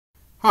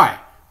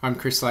Hi, I'm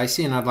Chris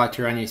Lacey and I'd like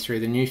to run you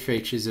through the new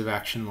features of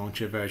Action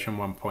Launcher version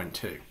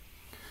 1.2.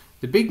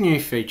 The big new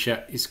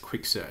feature is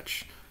Quick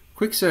Search.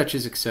 Quick Search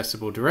is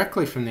accessible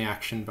directly from the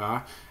action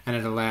bar and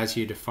it allows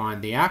you to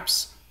find the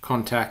apps,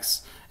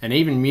 contacts and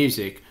even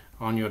music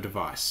on your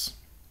device.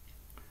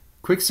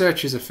 Quick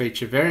Search is a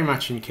feature very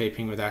much in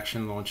keeping with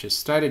Action Launcher's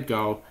stated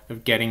goal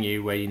of getting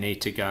you where you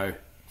need to go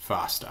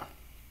faster.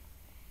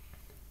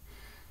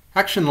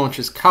 Action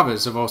Launcher's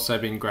covers have also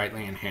been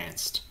greatly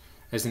enhanced.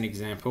 As an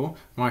example,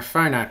 my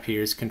phone app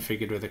here is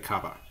configured with a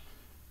cover.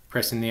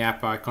 Pressing the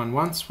app icon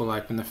once will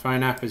open the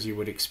phone app as you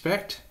would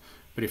expect,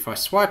 but if I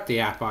swipe the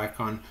app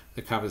icon,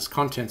 the cover's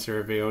contents are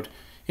revealed,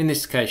 in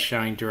this case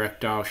showing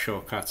direct dial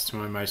shortcuts to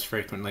my most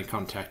frequently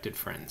contacted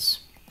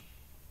friends.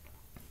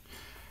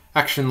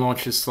 Action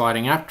Launcher's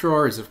sliding app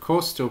drawer is of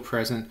course still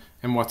present,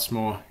 and what's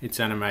more, its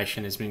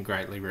animation has been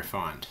greatly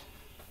refined.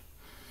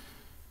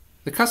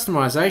 The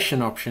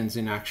customization options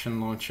in Action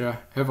Launcher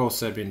have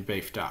also been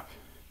beefed up.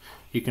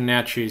 You can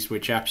now choose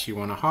which apps you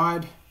want to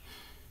hide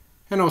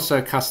and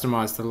also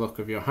customize the look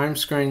of your home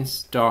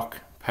screens, dock,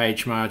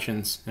 page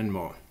margins and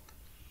more.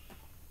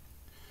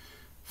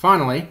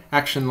 Finally,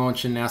 Action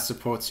Launcher now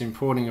supports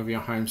importing of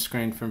your home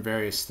screen from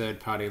various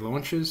third-party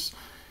launchers,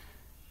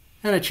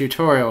 and a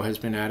tutorial has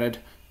been added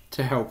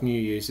to help new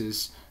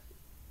users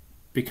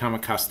become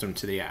accustomed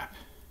to the app.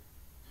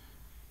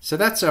 So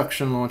that's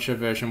Action Launcher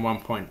version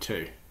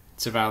 1.2.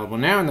 It's available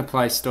now in the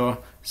Play Store,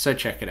 so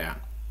check it out.